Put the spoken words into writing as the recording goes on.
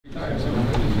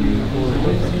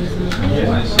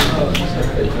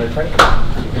Everybody?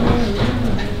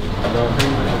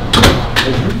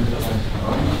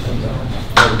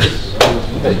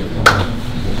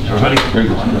 Very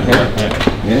good.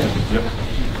 Yeah. Yep.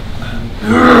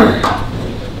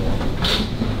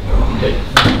 Okay.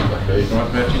 Come on,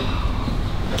 Patrick.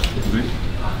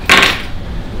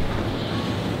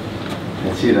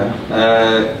 That's it,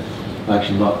 huh?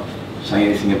 Actually not saying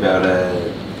anything about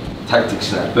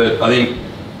tactics and that, but I think,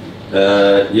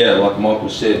 yeah, like Michael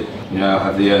said, you know, I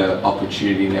have the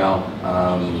opportunity now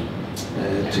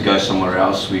to go somewhere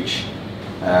else, which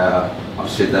I've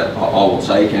said that I will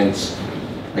take, and it's,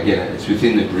 again, it's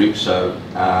within the group, so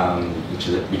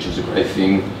which is a great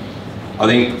thing. I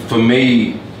think for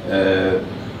me,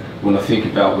 when I think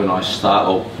about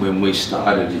when we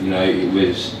started, you know, it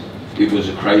was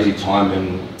a crazy time,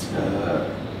 and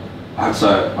I'd say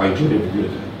I enjoyed every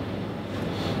bit of it.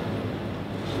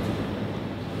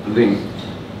 I think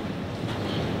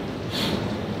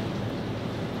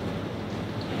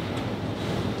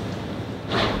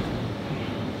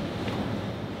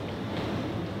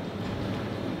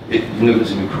you're never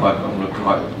going to cry, but I'm going to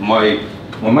cry.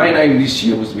 My main aim this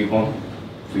year was to be vulnerable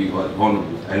for you guys,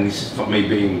 vulnerable, and this is not me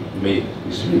being me.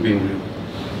 This is me being real.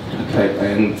 Okay,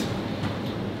 and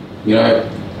you know,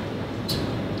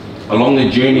 along the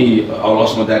journey, I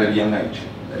lost my dad at a young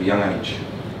age.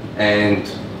 And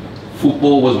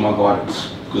football was my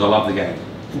guidance, because I love the game.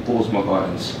 Football was my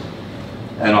guidance.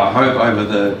 And I hope over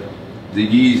the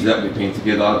years that we've been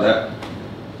together that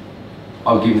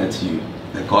I've given that to you,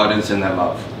 that guidance and that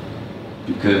love.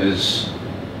 Because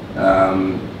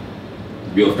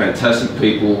you're fantastic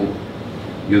people,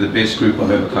 you're the best group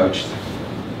I've ever coached.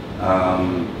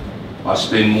 I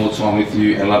spend more time with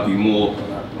you and love you more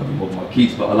than my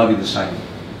kids, but I love you the same.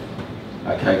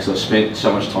 Okay, because I've spent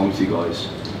so much time with you guys.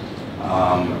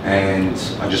 And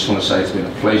I just want to say it's been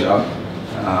a pleasure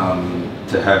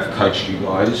to have coached you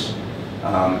guys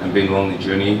and been along the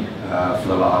journey for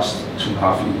the last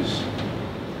 2.5 years.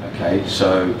 Okay,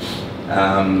 so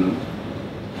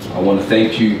I want to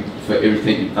thank you for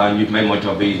everything you've done. You've made my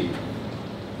job easy.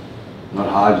 Not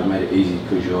hard, you've made it easy,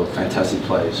 because you're fantastic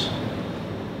players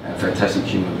and fantastic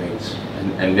human beings,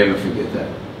 and never forget that.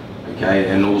 Okay,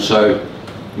 and also,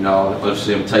 you know,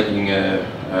 obviously I'm taking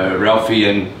Ralphie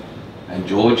and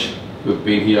George, who've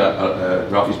been here.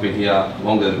 Ralphie's been here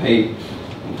longer than me.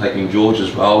 I'm taking George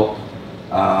as well,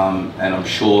 and I'm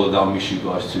sure they'll miss you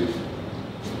guys too.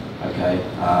 Okay,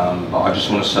 but I just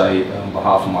want to say on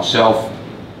behalf of myself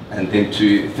and them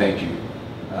too, thank you,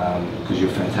 because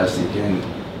you're fantastic, and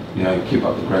you know, keep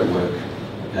up the great work.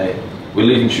 Okay, we're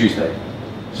leaving Tuesday,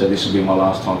 so this will be my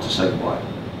last time to say goodbye.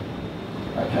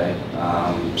 Okay,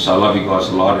 so I love you guys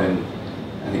a lot, and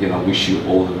again, I wish you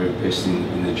all the very best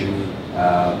in the journey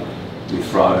with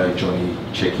Friday, Johnny,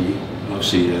 Checky, and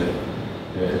obviously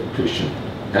Christian.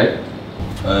 Okay,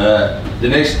 the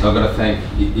next I've got to thank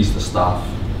is the staff.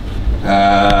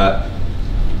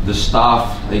 The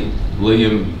staff, I think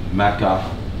Liam, Macca,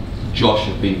 Josh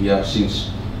have been here since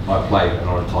I played and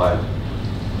I retired,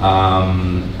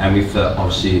 and with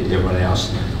obviously everyone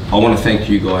else. I want to thank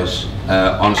you guys,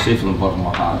 honestly, from the bottom of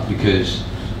my heart, because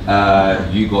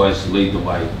you guys lead the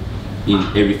way in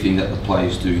everything that the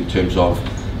players do in terms of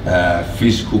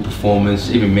physical performance,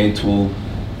 even mental,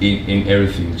 in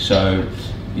everything. So,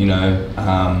 you know,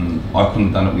 I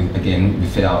couldn't have done it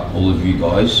without all of you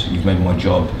guys. You've made my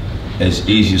job as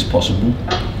easy as possible.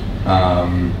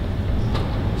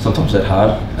 Sometimes as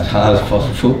hard as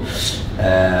possible.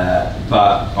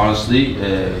 But honestly,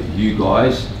 you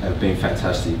guys have been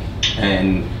fantastic.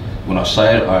 And when I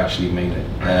say it, I actually mean it.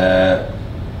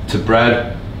 To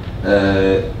Brad,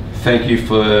 thank you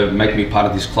for making me part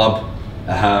of this club.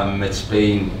 It's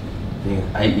been, I think,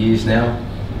 8 years now.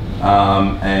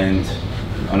 And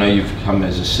I know you've come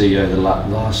as a CEO the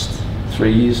last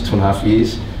 3 years, 2.5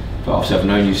 years. But obviously I've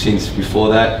known you since before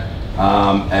that.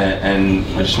 And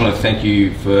I just want to thank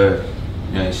you for,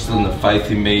 you know, instilling the faith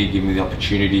in me, giving me the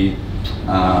opportunity,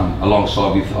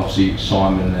 alongside with obviously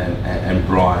Simon and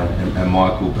Brian and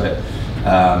Michael. But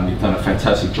you've done a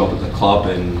fantastic job at the club,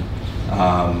 and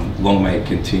long may it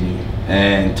continue.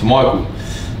 And to Michael,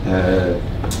 at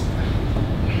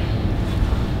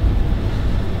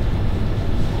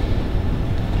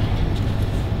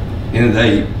the end of the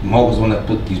day, Michael's the one that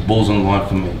put these balls on the line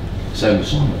for me. Same with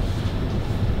Simon.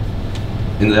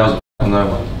 In the day, I was a no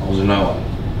one. I was a no one,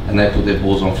 and they put their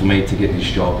balls on for me to get this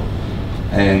job,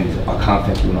 and I can't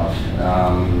thank you enough.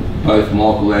 Both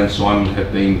Michael and Simon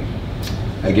have been,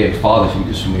 again, father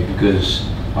figures for me, because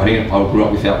I grew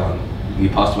up without one. He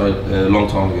passed away a long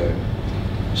time ago.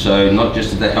 So not just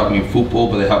did they help me in football,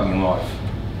 but they helped me in life.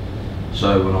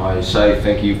 So when I say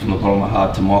thank you from the bottom of my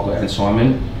heart to Michael and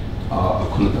Simon, I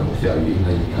couldn't have done it without you. No,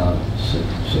 you can't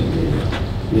see me.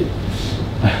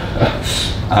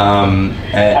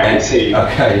 I can see you.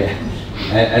 Okay,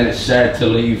 and it's sad to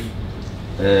leave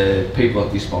people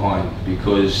like this behind,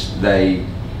 because they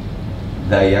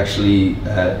actually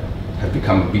have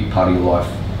become a big part of your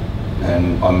life,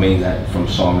 and I mean that from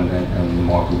Simon and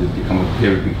Michael. They've become a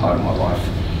very big part of my life,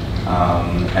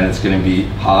 and it's going to be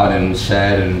hard and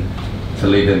sad and to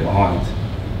leave them behind.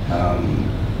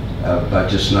 But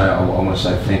just know I want to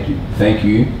say thank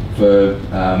you for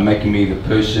making me the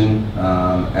person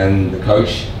and the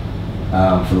coach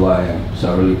for the way I am.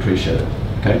 So I really appreciate it.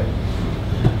 Okay.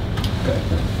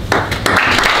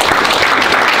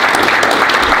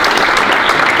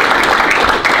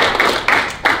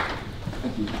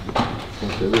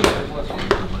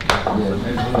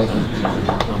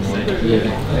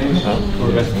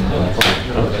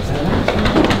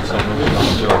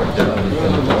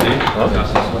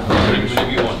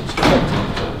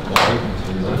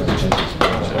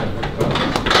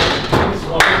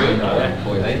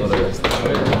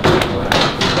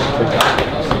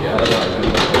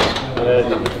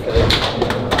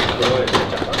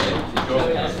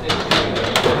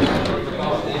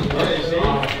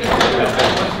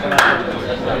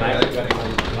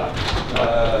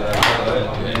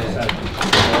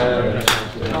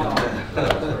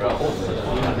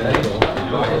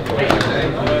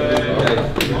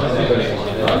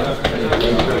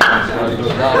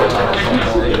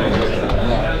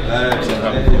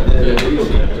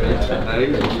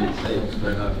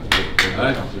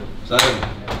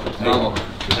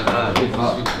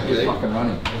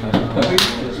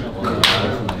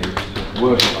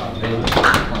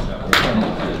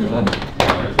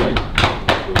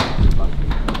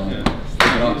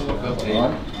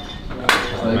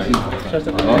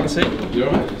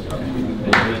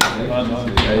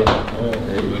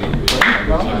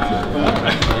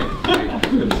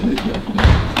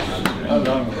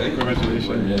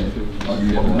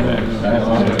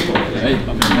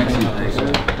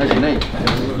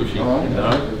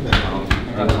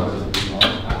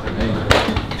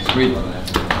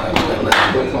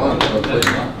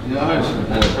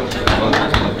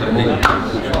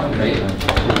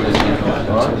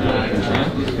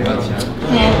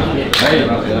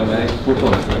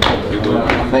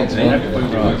 Thanks, man.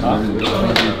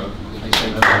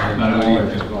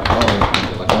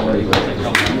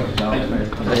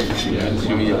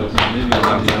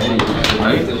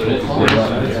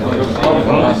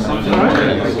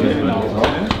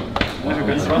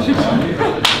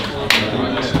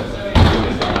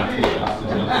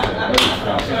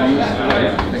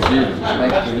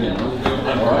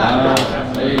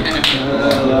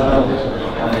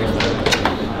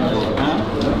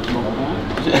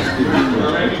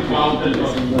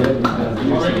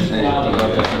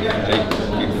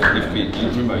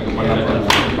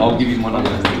 I'll give you my number.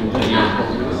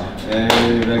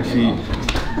 Actually,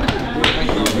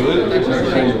 good.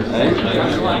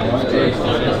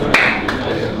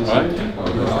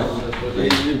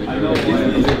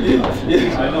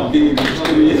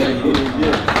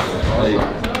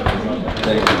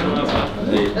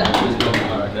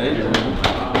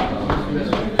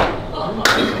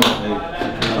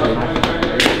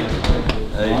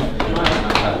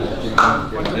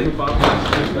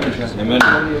 Amen.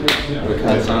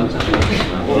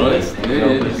 Alright,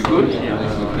 you good?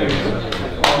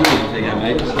 Take care,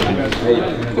 mate. Hey,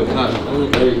 good cut.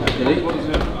 Hey,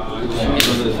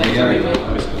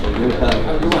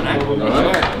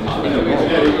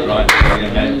 right,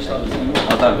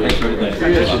 I'll have a picture of it.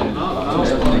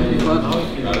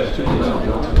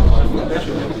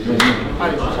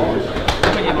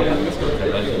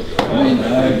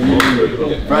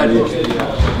 Brad,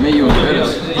 me, you and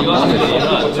Curtis.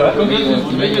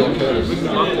 Me, you and Curtis.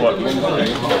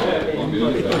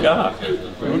 Yeah.